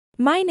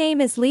My name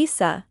is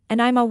Lisa,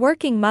 and I'm a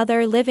working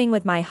mother living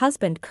with my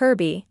husband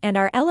Kirby and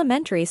our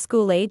elementary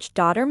school-aged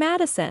daughter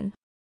Madison.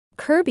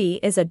 Kirby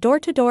is a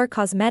door-to-door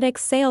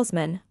cosmetics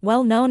salesman,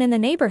 well known in the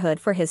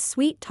neighborhood for his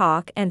sweet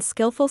talk and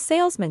skillful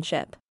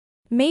salesmanship.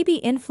 Maybe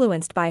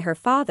influenced by her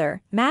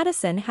father,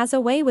 Madison has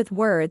a way with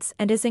words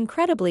and is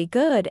incredibly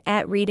good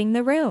at reading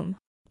the room.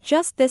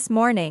 Just this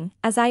morning,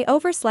 as I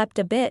overslept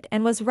a bit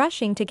and was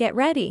rushing to get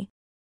ready.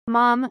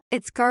 Mom,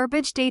 it's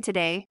garbage day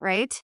today,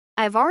 right?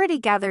 I've already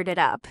gathered it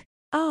up.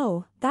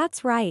 Oh,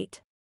 that's right.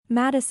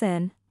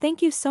 Madison,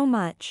 thank you so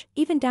much,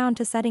 even down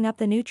to setting up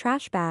the new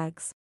trash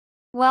bags.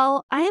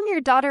 Well, I am your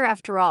daughter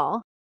after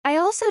all. I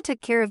also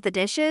took care of the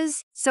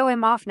dishes, so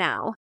I'm off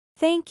now.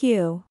 Thank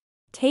you.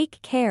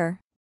 Take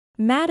care.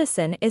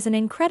 Madison is an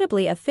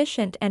incredibly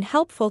efficient and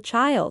helpful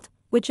child,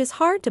 which is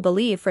hard to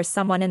believe for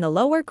someone in the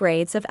lower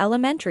grades of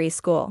elementary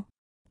school.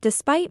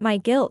 Despite my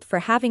guilt for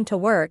having to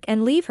work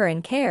and leave her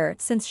in care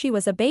since she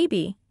was a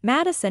baby,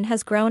 Madison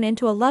has grown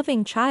into a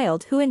loving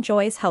child who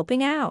enjoys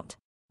helping out.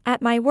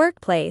 At my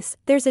workplace,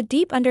 there's a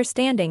deep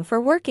understanding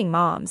for working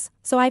moms,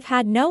 so I've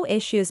had no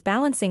issues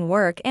balancing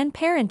work and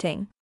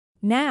parenting.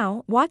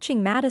 Now,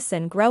 watching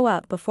Madison grow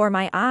up before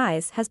my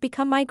eyes has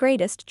become my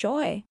greatest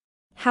joy.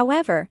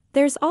 However,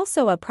 there's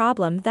also a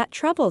problem that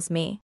troubles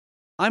me.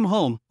 I'm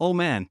home, oh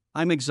man,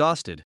 I'm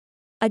exhausted.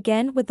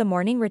 Again with the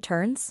morning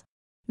returns?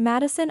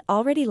 Madison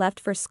already left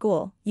for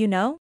school, you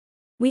know?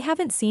 We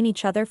haven't seen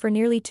each other for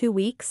nearly 2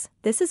 weeks,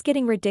 this is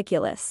getting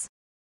ridiculous.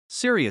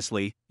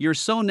 Seriously, you're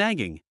so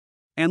nagging.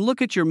 And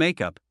look at your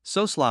makeup,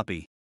 so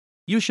sloppy.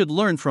 You should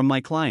learn from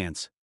my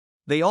clients.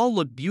 They all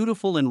look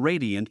beautiful and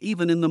radiant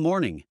even in the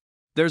morning.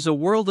 There's a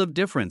world of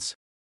difference.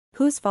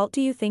 Whose fault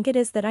do you think it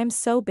is that I'm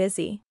so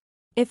busy?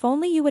 If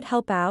only you would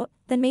help out,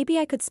 then maybe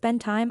I could spend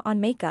time on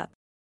makeup.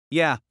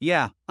 Yeah,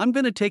 I'm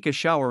gonna take a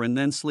shower and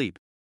then sleep.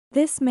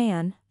 This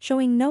man,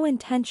 showing no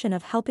intention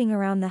of helping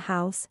around the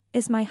house,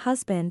 is my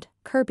husband,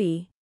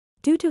 Kirby.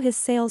 Due to his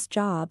sales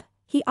job,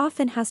 he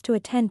often has to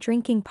attend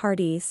drinking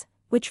parties,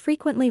 which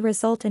frequently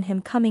result in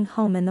him coming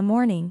home in the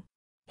morning.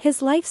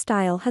 His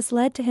lifestyle has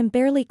led to him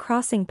barely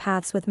crossing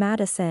paths with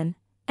Madison,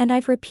 and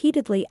I've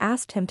repeatedly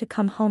asked him to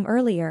come home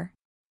earlier.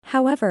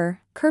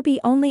 However,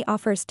 Kirby only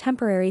offers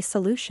temporary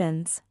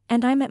solutions,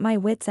 and I'm at my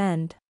wit's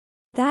end.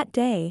 That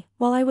day,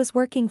 while I was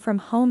working from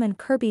home and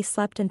Kirby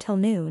slept until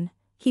noon,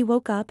 he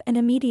woke up and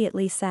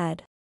immediately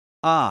said,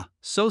 Ah,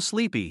 so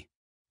sleepy.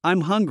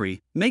 I'm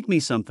hungry, make me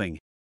something.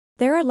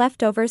 There are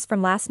leftovers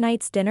from last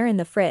night's dinner in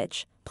the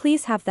fridge,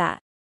 please have that.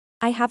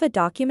 I have a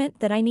document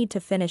that I need to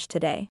finish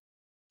today.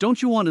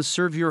 Don't you want to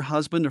serve your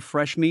husband a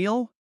fresh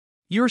meal?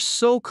 You're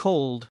so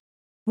cold.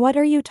 What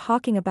are you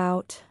talking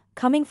about?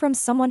 Coming from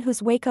someone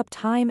whose wake-up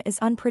time is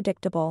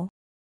unpredictable.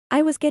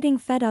 I was getting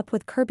fed up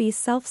with Kirby's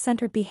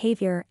self-centered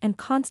behavior and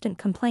constant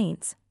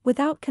complaints,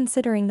 without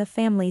considering the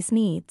family's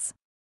needs.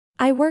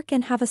 I work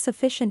and have a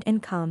sufficient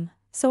income,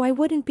 so I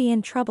wouldn't be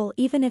in trouble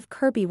even if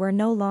Kirby were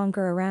no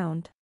longer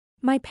around.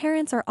 My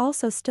parents are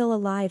also still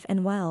alive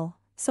and well,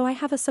 so I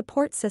have a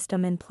support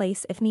system in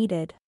place if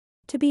needed.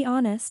 To be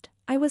honest,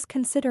 I was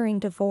considering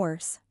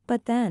divorce,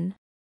 but then...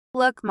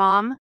 Look,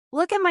 Mom,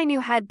 look at my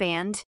new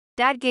headband.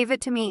 Dad gave it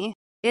to me.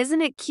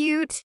 Isn't it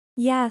cute?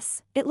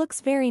 Yes, it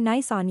looks very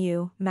nice on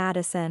you,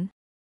 Madison.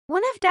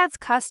 One of Dad's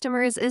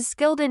customers is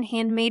skilled in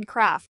handmade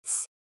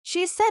crafts.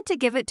 She's said to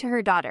give it to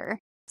her daughter.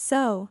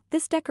 So,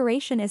 this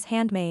decoration is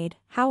handmade,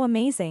 how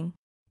amazing.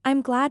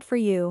 I'm glad for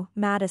you,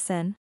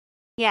 Madison.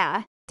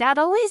 Yeah, Dad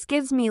always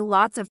gives me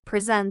lots of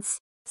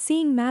presents.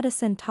 Seeing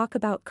Madison talk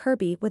about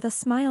Kirby with a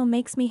smile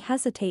makes me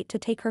hesitate to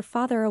take her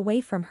father away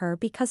from her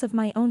because of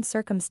my own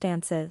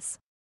circumstances.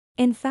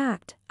 In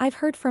fact, I've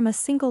heard from a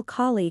single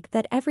colleague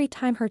that every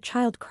time her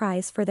child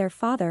cries for their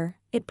father,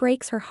 it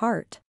breaks her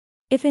heart.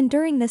 If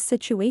enduring this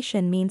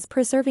situation means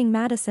preserving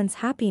Madison's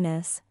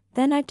happiness,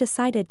 then I've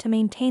decided to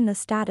maintain the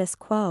status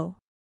quo.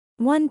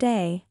 One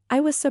day, I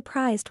was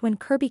surprised when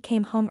Kirby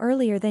came home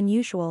earlier than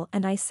usual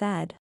and I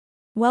said,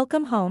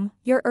 "Welcome home,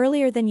 you're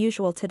earlier than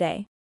usual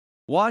today."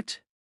 What?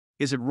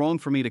 Is it wrong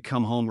for me to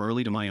come home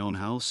early to my own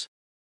house?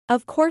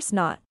 Of course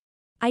not.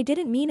 I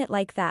didn't mean it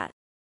like that.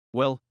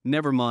 Well,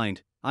 never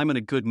mind, I'm in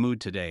a good mood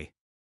today.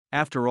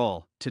 After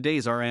all,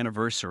 today's our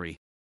anniversary.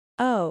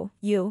 Oh,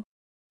 you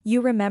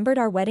remembered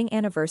our wedding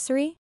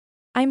anniversary?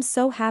 I'm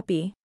so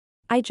happy.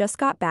 I just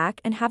got back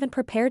and haven't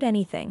prepared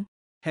anything.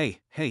 Hey,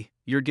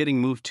 you're getting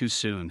moved too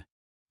soon.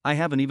 I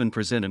haven't even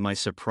presented my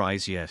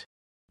surprise yet.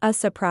 A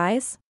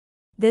surprise?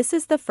 This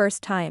is the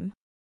first time.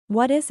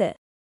 What is it?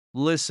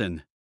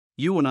 Listen,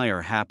 you and I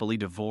are happily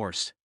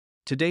divorced.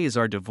 Today is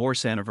our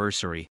divorce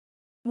anniversary.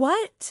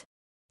 What?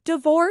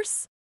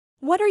 Divorce?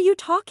 What are you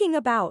talking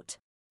about?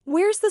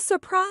 Where's the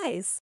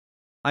surprise?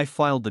 I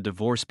filed the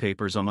divorce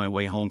papers on my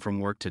way home from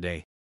work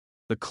today.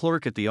 The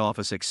clerk at the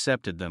office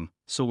accepted them,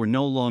 so we're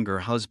no longer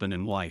husband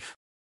and wife.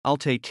 I'll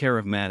take care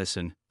of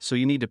Madison, so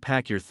you need to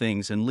pack your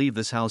things and leave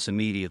this house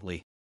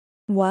immediately.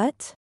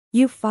 What?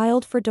 You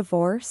filed for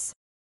divorce?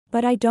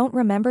 But I don't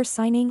remember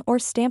signing or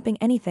stamping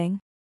anything.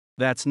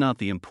 That's not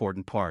the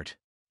important part.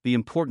 The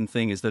important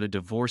thing is that a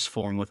divorce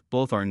form with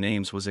both our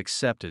names was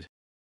accepted.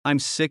 I'm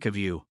sick of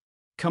you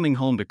coming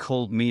home to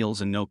cold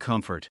meals and no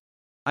comfort.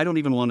 I don't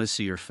even want to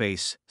see your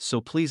face,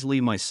 so please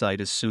leave my sight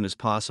as soon as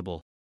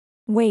possible.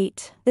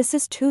 Wait, this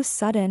is too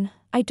sudden.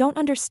 I don't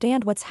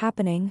understand what's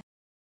happening.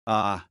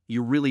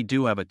 You really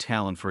do have a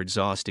talent for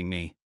exhausting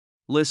me.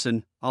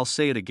 Listen, I'll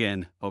say it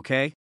again,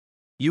 okay?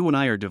 You and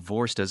I are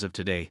divorced as of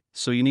today,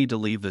 so you need to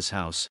leave this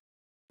house.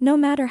 No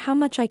matter how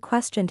much I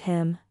questioned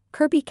him,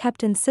 Kirby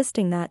kept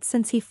insisting that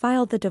since he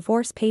filed the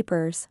divorce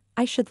papers,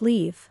 I should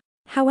leave.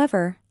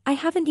 However, I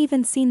haven't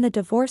even seen the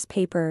divorce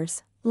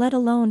papers, let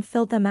alone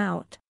filled them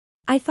out.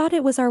 I thought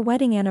it was our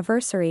wedding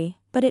anniversary,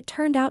 but it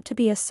turned out to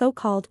be a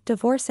so-called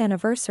divorce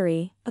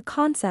anniversary, a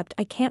concept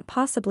I can't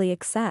possibly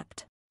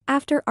accept.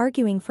 After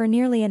arguing for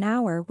nearly an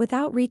hour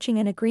without reaching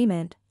an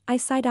agreement, I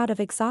sighed out of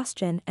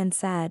exhaustion and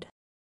said,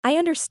 I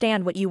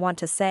understand what you want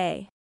to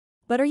say.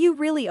 But are you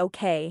really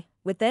okay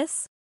with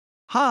this?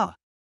 Ha!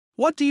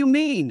 What do you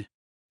mean?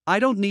 I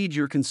don't need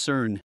your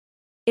concern.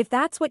 If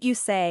that's what you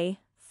say,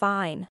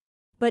 fine.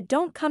 But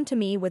don't come to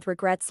me with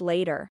regrets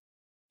later.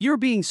 You're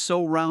being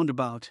so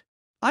roundabout.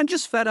 I'm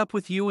just fed up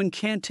with you and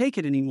can't take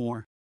it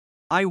anymore.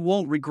 I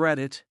won't regret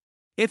it.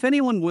 If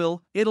anyone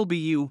will, it'll be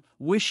you,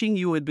 wishing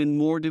you had been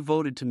more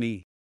devoted to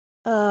me.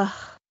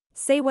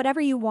 Say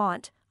whatever you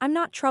want, I'm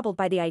not troubled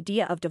by the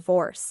idea of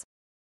divorce.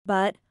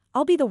 But,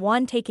 I'll be the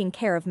one taking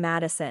care of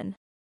Madison.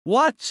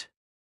 What?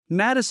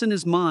 Madison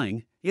is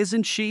mine,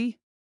 isn't she?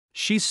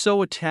 She's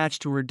so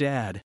attached to her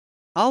dad.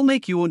 I'll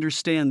make you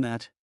understand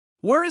that.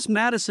 Where is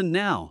Madison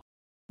now?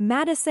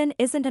 Madison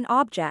isn't an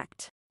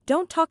object.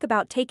 Don't talk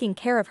about taking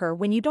care of her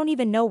when you don't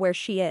even know where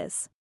she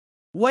is.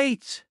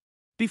 Wait!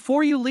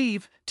 Before you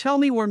leave, tell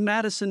me where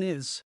Madison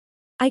is.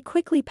 I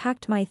quickly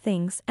packed my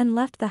things and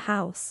left the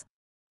house.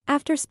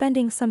 After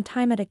spending some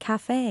time at a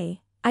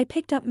cafe, I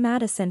picked up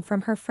Madison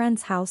from her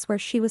friend's house where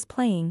she was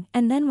playing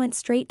and then went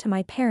straight to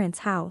my parents'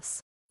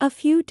 house. A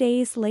few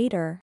days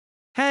later.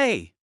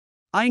 Hey!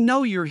 I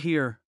know you're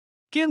here.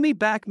 Give me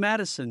back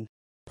Madison.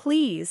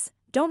 Please,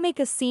 don't make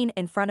a scene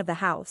in front of the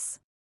house.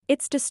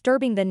 It's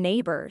disturbing the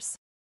neighbors.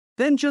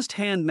 Then just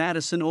hand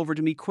Madison over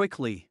to me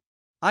quickly.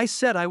 I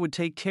said I would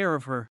take care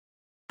of her.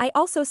 I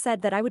also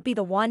said that I would be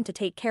the one to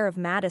take care of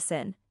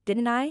Madison,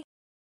 didn't I?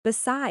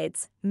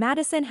 Besides,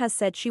 Madison has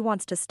said she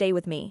wants to stay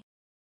with me.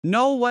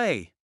 No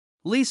way!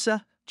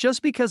 Lisa,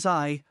 just because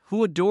I,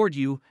 who adored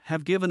you,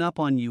 have given up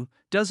on you,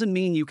 doesn't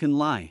mean you can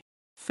lie.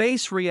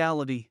 Face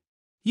reality.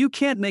 You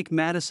can't make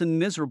Madison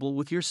miserable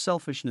with your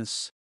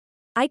selfishness.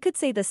 I could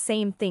say the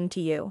same thing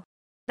to you.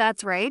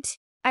 That's right.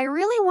 I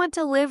really want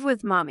to live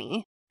with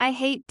Mommy. I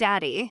hate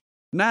Daddy.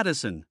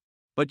 Madison,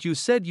 but you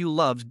said you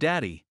loved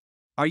Daddy.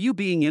 Are you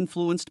being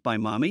influenced by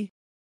Mommy?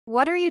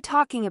 What are you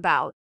talking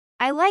about?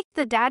 I like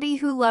the Daddy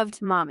who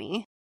loved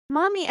Mommy.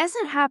 Mommy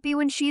isn't happy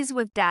when she's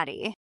with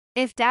Daddy.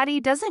 If Daddy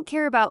doesn't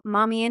care about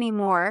Mommy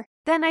anymore,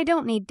 then I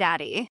don't need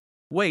Daddy.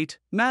 Wait,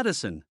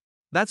 Madison.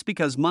 That's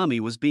because Mommy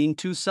was being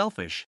too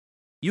selfish.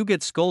 You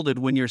get scolded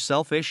when you're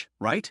selfish,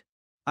 right?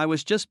 I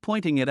was just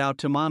pointing it out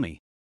to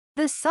Mommy.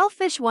 The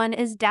selfish one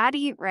is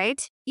Daddy,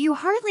 right? You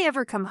hardly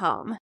ever come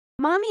home.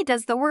 Mommy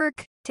does the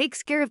work,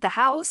 takes care of the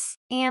house,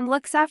 and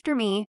looks after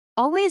me,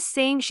 always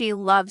saying she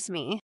loves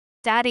me.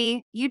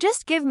 Daddy, you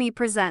just give me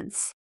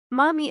presents.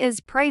 Mommy is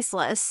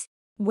priceless.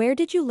 Where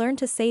did you learn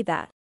to say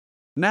that?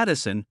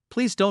 Madison,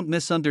 please don't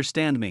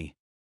misunderstand me.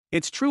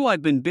 It's true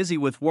I've been busy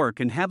with work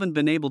and haven't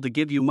been able to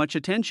give you much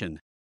attention.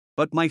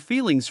 But my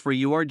feelings for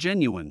you are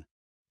genuine.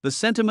 The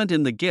sentiment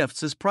in the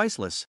gifts is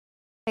priceless.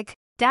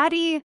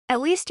 Daddy,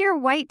 at least your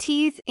white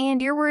teeth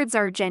and your words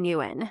are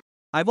genuine.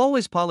 I've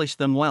always polished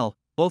them well,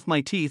 both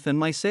my teeth and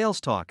my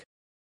sales talk.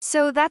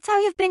 So that's how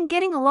you've been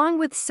getting along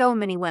with so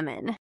many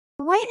women.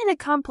 Quite an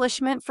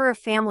accomplishment for a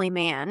family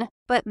man,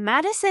 but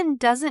Madison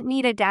doesn't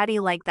need a daddy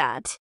like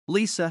that.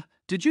 Lisa,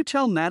 did you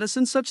tell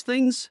Madison such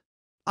things?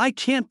 I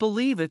can't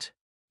believe it.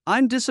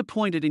 I'm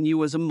disappointed in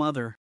you as a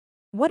mother.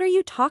 What are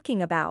you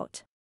talking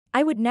about?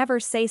 I would never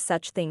say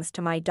such things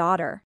to my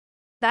daughter.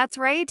 That's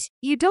right.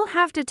 You don't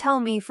have to tell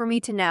me for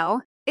me to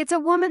know. It's a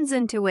woman's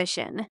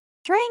intuition.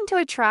 Trying to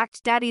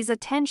attract Daddy's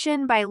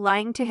attention by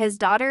lying to his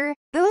daughter,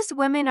 those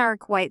women are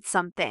quite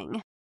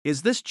something.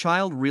 Is this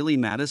child really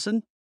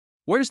Madison?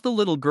 Where's the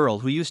little girl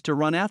who used to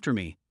run after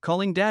me,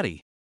 calling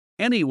Daddy?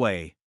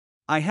 Anyway,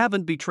 I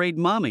haven't betrayed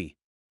Mommy.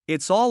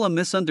 It's all a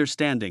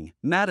misunderstanding,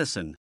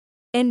 Madison.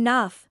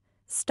 Enough.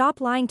 Stop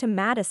lying to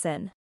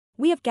Madison.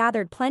 We have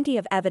gathered plenty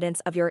of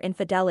evidence of your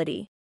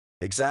infidelity.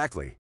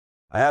 Exactly.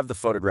 I have the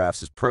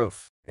photographs as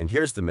proof, and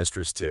here's the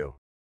mistress too.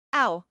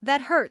 Ow,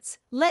 that hurts.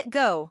 Let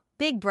go,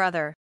 big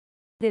brother.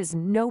 There's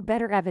no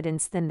better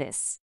evidence than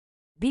this.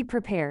 Be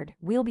prepared,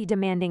 we'll be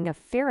demanding a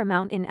fair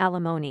amount in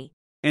alimony.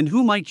 And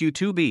who might you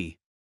two be?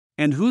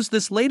 And who's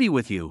this lady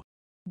with you?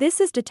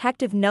 This is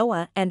Detective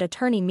Noah and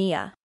Attorney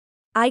Mia.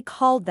 I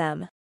called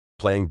them.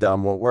 Playing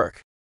dumb won't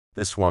work.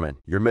 This woman,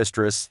 your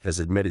mistress, has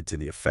admitted to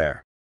the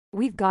affair.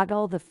 We've got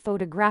all the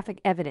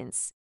photographic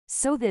evidence,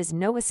 so there's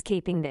no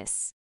escaping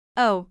this.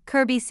 Oh,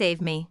 Kirby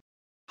save me.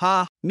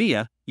 Ha,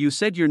 Mia, you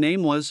said your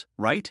name was,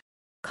 right?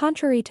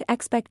 Contrary to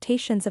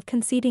expectations of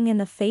conceding in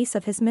the face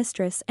of his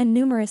mistress and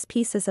numerous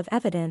pieces of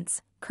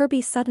evidence,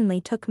 Kirby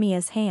suddenly took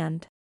Mia's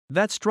hand.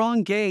 That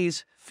strong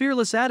gaze,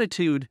 fearless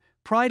attitude,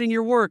 pride in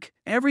your work,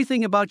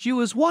 everything about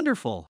you is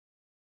wonderful.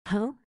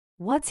 Huh?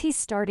 What's he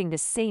starting to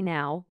say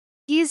now?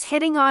 He's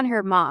hitting on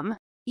her, Mom.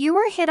 You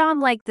were hit on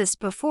like this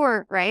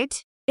before,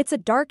 right? It's a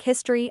dark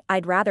history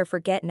I'd rather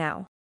forget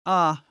now.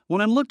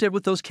 When I'm looked at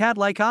with those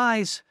cat-like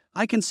eyes,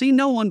 I can see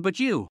no one but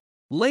you.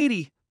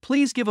 Lady,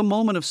 please give a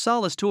moment of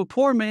solace to a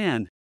poor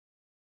man.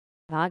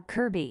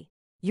 Kirby,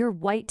 your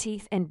white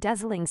teeth and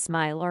dazzling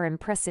smile are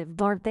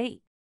impressive, aren't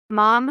they?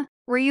 Mom,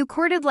 were you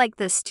courted like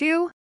this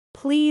too?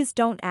 Please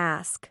don't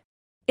ask.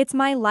 It's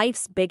my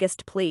life's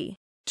biggest plea.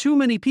 Too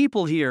many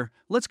people here,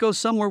 let's go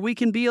somewhere we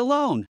can be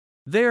alone.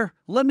 There,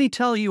 let me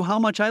tell you how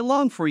much I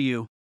long for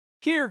you.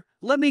 Here,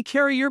 let me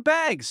carry your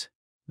bags.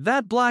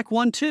 That black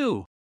one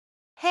too.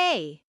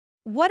 Hey,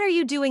 what are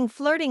you doing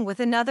flirting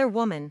with another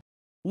woman?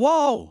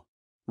 Whoa!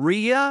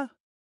 Rhea?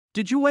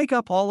 Did you wake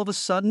up all of a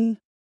sudden?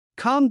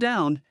 Calm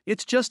down,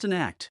 it's just an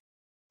act.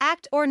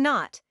 Act or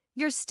not,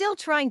 you're still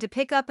trying to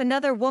pick up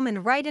another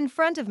woman right in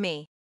front of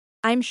me.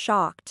 I'm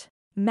shocked.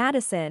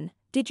 Madison,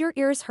 did your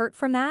ears hurt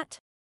from that?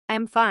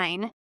 I'm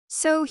fine.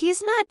 So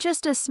he's not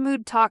just a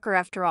smooth talker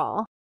after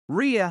all.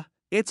 Rhea,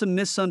 it's a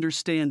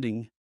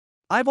misunderstanding.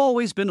 I've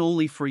always been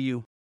only for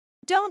you.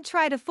 Don't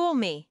try to fool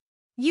me.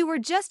 You were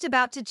just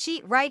about to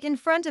cheat right in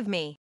front of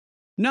me.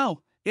 No,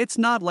 it's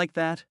not like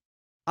that.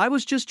 I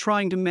was just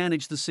trying to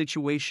manage the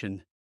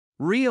situation.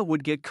 Rhea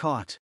would get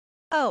caught.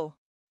 Oh,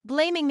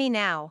 blaming me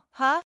now,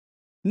 huh?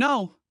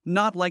 No,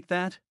 not like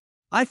that.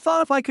 I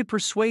thought if I could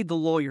persuade the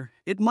lawyer,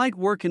 it might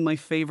work in my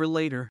favor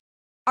later.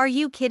 Are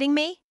you kidding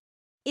me?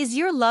 Is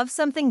your love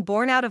something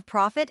born out of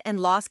profit and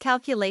loss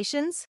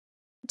calculations?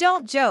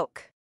 Don't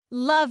joke.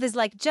 Love is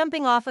like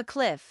jumping off a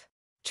cliff.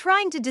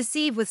 Trying to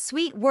deceive with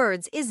sweet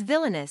words is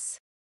villainous.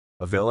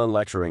 A villain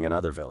lecturing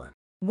another villain.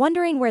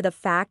 Wondering where the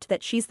fact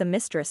that she's the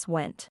mistress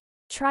went.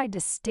 Tried to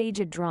stage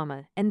a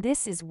drama, and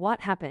this is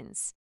what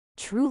happens.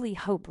 Truly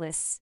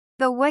hopeless.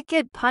 The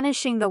wicked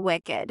punishing the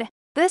wicked.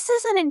 This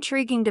is an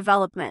intriguing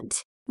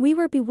development. We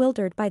were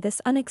bewildered by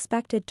this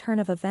unexpected turn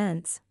of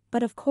events,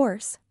 but of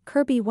course,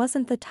 Kirby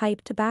wasn't the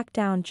type to back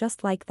down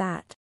just like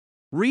that.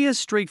 Rhea's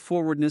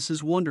straightforwardness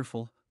is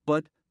wonderful,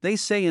 but, they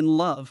say in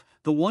love,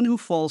 the one who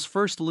falls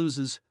first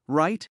loses,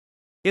 right?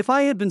 If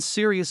I had been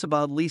serious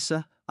about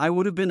Lisa, I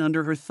would have been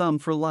under her thumb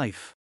for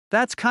life.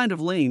 That's kind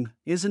of lame,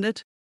 isn't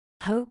it?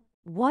 Huh?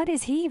 What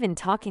is he even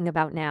talking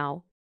about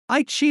now?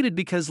 I cheated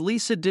because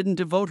Lisa didn't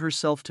devote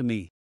herself to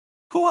me.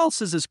 Who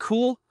else is as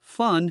cool,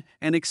 fun,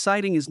 and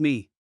exciting as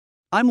me?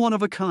 I'm one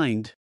of a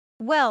kind.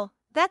 Well,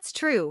 that's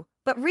true,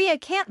 but Rhea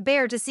can't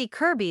bear to see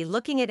Kirby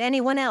looking at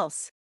anyone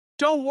else.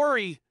 Don't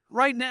worry,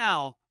 right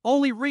now,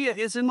 only Rhea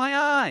is in my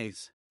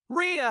eyes.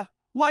 Rhea,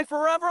 my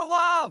forever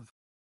love!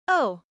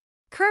 Oh,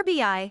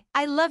 Kirby, I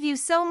love you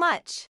so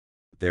much.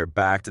 They're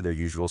back to their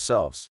usual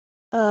selves.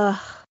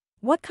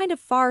 What kind of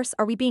farce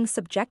are we being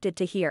subjected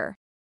to here?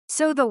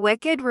 So the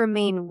wicked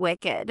remain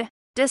wicked.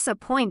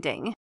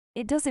 Disappointing.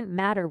 It doesn't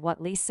matter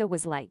what Lisa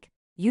was like.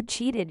 You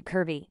cheated,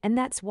 Kirby, and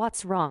that's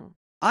what's wrong.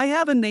 I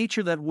have a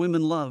nature that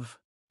women love.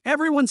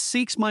 Everyone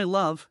seeks my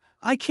love.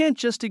 I can't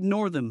just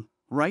ignore them,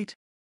 right?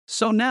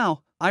 So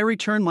now, I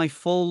return my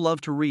full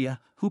love to Rhea,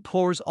 who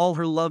pours all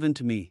her love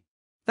into me.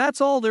 That's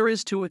all there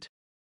is to it.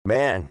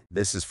 Man,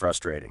 this is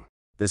frustrating.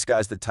 This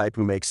guy's the type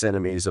who makes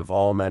enemies of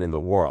all men in the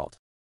world.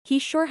 He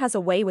sure has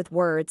a way with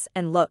words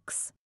and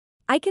looks.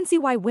 I can see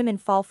why women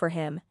fall for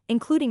him,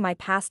 including my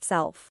past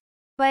self.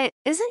 But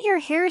isn't your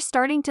hair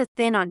starting to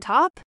thin on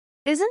top?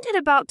 Isn't it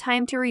about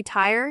time to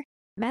retire?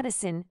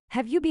 Madison,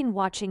 have you been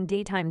watching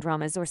daytime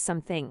dramas or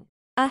something?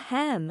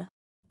 Ahem.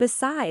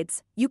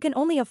 Besides, you can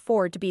only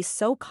afford to be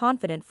so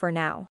confident for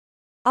now.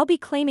 I'll be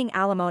claiming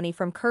alimony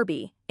from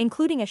Kirby,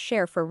 including a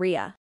share for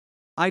Rhea.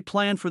 I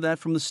planned for that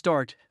from the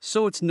start,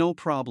 so it's no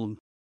problem.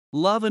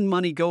 Love and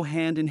money go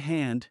hand in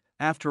hand,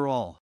 after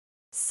all.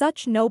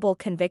 Such noble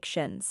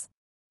convictions.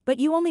 But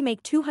you only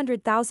make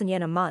 200,000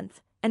 yen a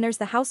month, and there's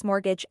the house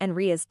mortgage and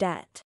Rhea's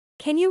debt.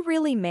 Can you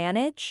really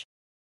manage?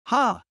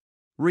 Ha!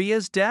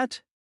 Rhea's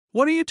debt?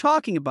 What are you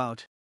talking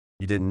about?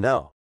 You didn't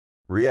know.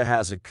 Rhea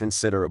has a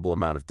considerable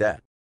amount of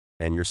debt,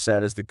 and you're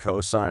set as the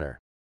co-signer.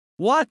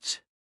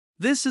 What?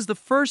 This is the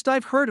first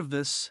I've heard of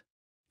this.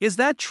 Is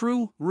that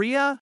true,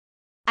 Rhea?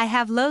 I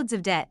have loads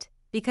of debt,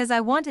 because I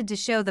wanted to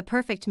show the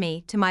perfect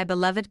me to my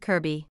beloved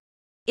Kirby.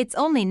 It's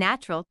only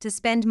natural to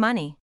spend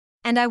money,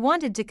 and I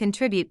wanted to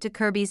contribute to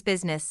Kirby's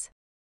business.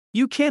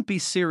 You can't be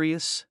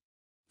serious.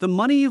 The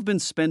money you've been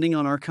spending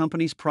on our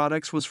company's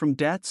products was from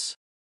debts?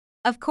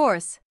 Of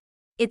course.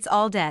 It's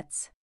all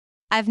debts.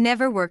 I've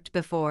never worked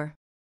before.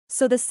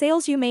 So the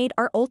sales you made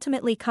are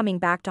ultimately coming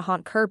back to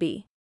haunt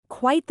Kirby.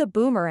 Quite the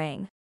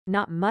boomerang.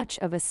 Not much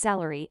of a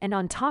salary, and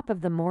on top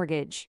of the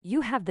mortgage,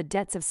 you have the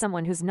debts of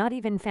someone who's not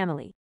even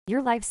family.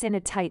 Your life's in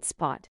a tight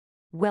spot.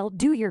 Well,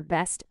 do your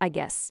best, I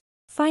guess.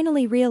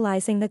 Finally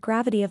realizing the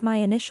gravity of my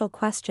initial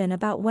question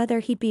about whether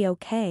he'd be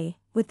okay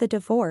with the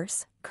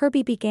divorce,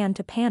 Kirby began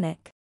to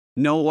panic.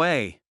 No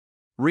way.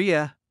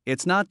 Ria,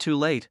 it's not too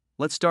late,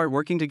 let's start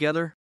working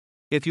together.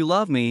 If you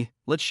love me,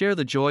 let's share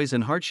the joys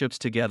and hardships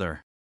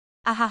together.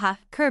 Ahaha,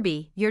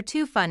 Kirby, you're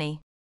too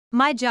funny.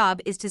 My job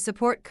is to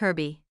support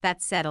Kirby,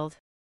 that's settled.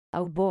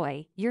 Oh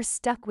boy, you're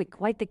stuck with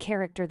quite the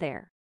character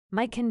there.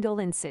 My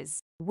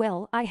condolences.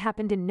 Well, I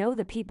happen to know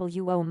the people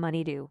you owe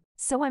money to,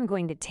 so I'm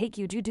going to take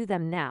you to do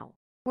them now.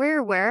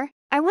 Where?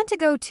 I want to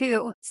go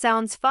too.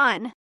 Sounds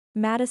fun.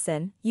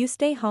 Madison, you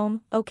stay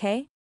home,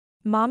 okay?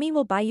 Mommy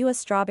will buy you a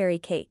strawberry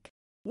cake.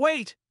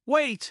 Wait!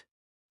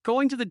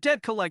 Going to the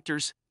debt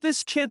collectors,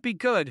 this can't be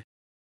good.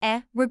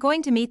 We're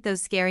going to meet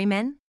those scary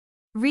men?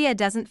 Ria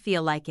doesn't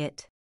feel like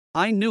it.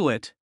 I knew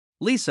it.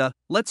 Lisa,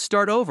 let's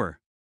start over.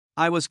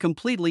 I was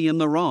completely in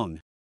the wrong.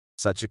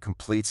 Such a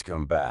complete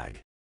scumbag.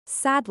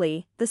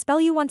 Sadly, the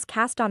spell you once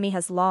cast on me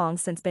has long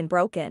since been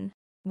broken.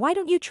 Why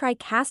don't you try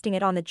casting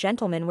it on the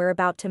gentleman we're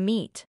about to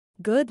meet?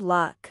 Good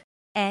luck.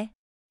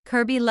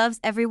 Kirby loves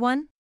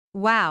everyone?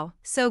 Wow,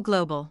 so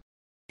global.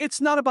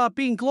 It's not about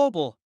being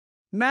global.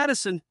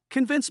 Madison,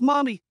 convince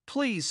Mommy,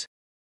 please.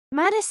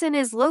 Madison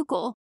is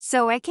local,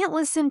 so I can't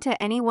listen to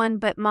anyone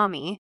but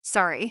Mommy.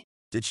 Sorry.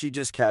 Did she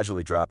just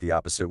casually drop the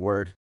opposite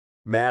word?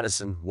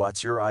 Madison,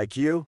 what's your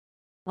IQ?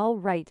 All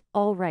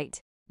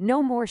right.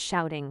 No more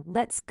shouting.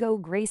 Let's go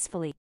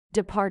gracefully.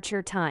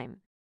 Departure time.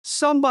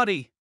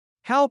 Somebody,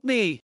 help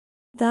me.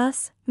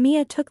 Thus,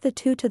 Mia took the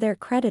two to their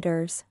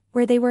creditors,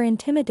 where they were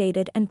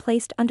intimidated and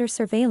placed under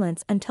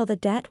surveillance until the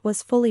debt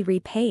was fully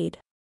repaid.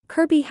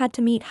 Kirby had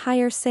to meet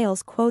higher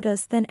sales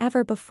quotas than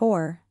ever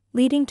before,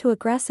 leading to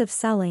aggressive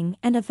selling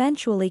and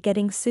eventually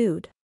getting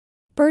sued.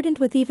 Burdened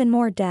with even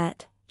more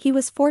debt, he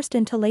was forced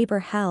into labor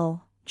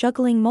hell,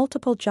 juggling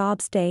multiple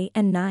jobs day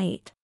and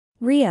night.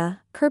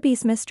 Ria,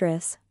 Kirby's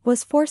mistress,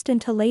 was forced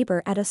into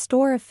labor at a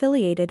store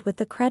affiliated with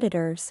the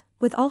creditors,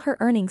 with all her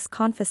earnings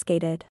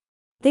confiscated.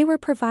 They were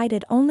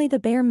provided only the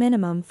bare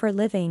minimum for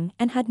living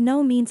and had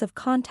no means of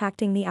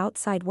contacting the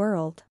outside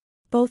world.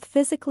 Both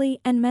physically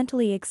and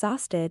mentally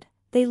exhausted,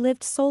 they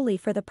lived solely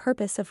for the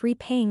purpose of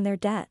repaying their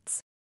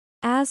debts.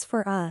 As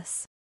for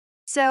us.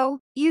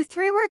 So, you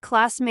three were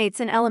classmates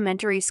in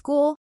elementary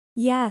school?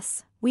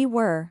 Yes, we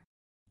were.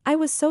 I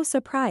was so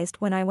surprised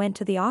when I went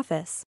to the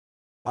office.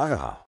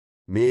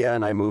 Mia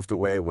and I moved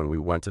away when we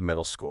went to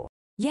middle school.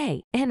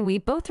 Yay, and we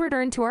both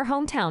returned to our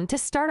hometown to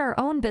start our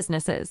own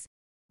businesses.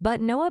 But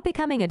Noah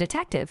becoming a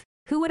detective,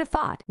 who would have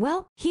thought?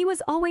 Well, he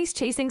was always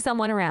chasing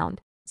someone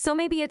around, so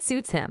maybe it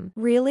suits him.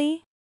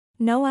 Really?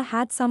 Noah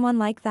had someone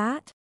like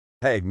that?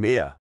 Hey,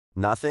 Mia.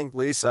 Nothing,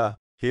 Lisa.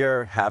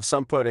 Here, have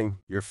some pudding,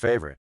 your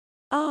favorite.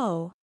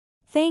 Oh.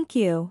 Thank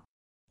you.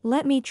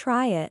 Let me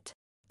try it.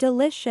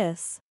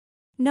 Delicious.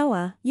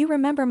 Noah, you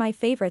remember my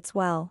favorites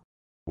well.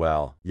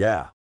 Well,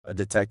 yeah. A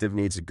detective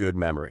needs a good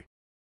memory.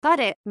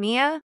 Got it,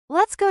 Mia.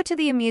 Let's go to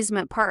the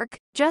amusement park,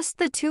 just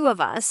the two of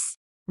us.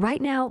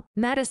 Right now,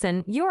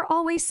 Madison, you're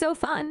always so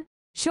fun.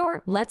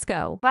 Sure, let's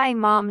go. Bye,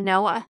 Mom,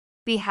 Noah.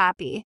 Be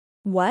happy.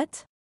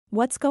 What?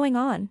 What's going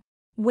on?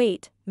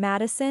 Wait,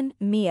 Madison,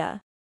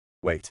 Mia.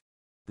 Wait.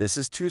 This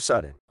is too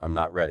sudden. I'm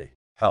not ready.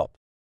 Help.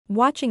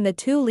 Watching the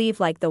two leave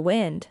like the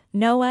wind,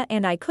 Noah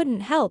and I couldn't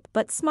help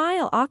but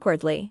smile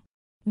awkwardly.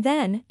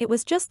 Then, it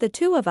was just the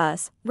two of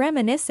us,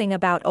 reminiscing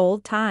about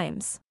old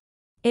times.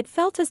 It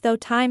felt as though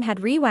time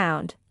had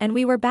rewound, and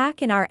we were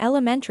back in our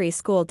elementary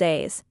school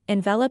days,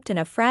 enveloped in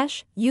a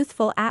fresh,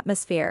 youthful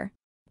atmosphere.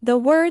 The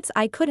words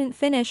I couldn't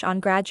finish on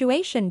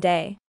graduation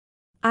day.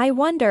 I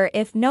wonder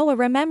if Noah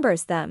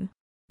remembers them.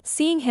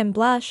 Seeing him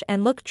blush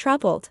and look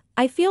troubled,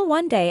 I feel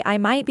one day I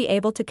might be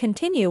able to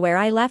continue where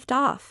I left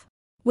off.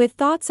 With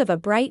thoughts of a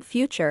bright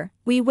future,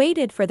 we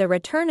waited for the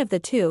return of the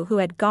two who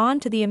had gone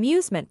to the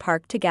amusement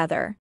park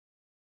together.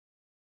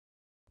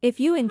 If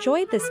you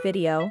enjoyed this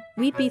video,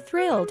 we'd be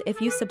thrilled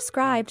if you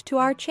subscribed to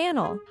our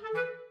channel.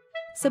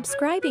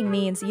 Subscribing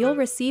means you'll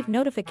receive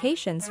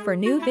notifications for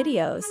new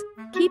videos,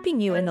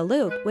 keeping you in the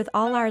loop with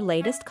all our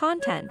latest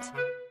content.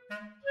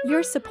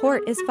 Your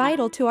support is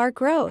vital to our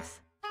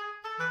growth.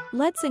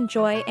 Let's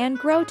enjoy and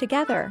grow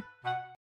together.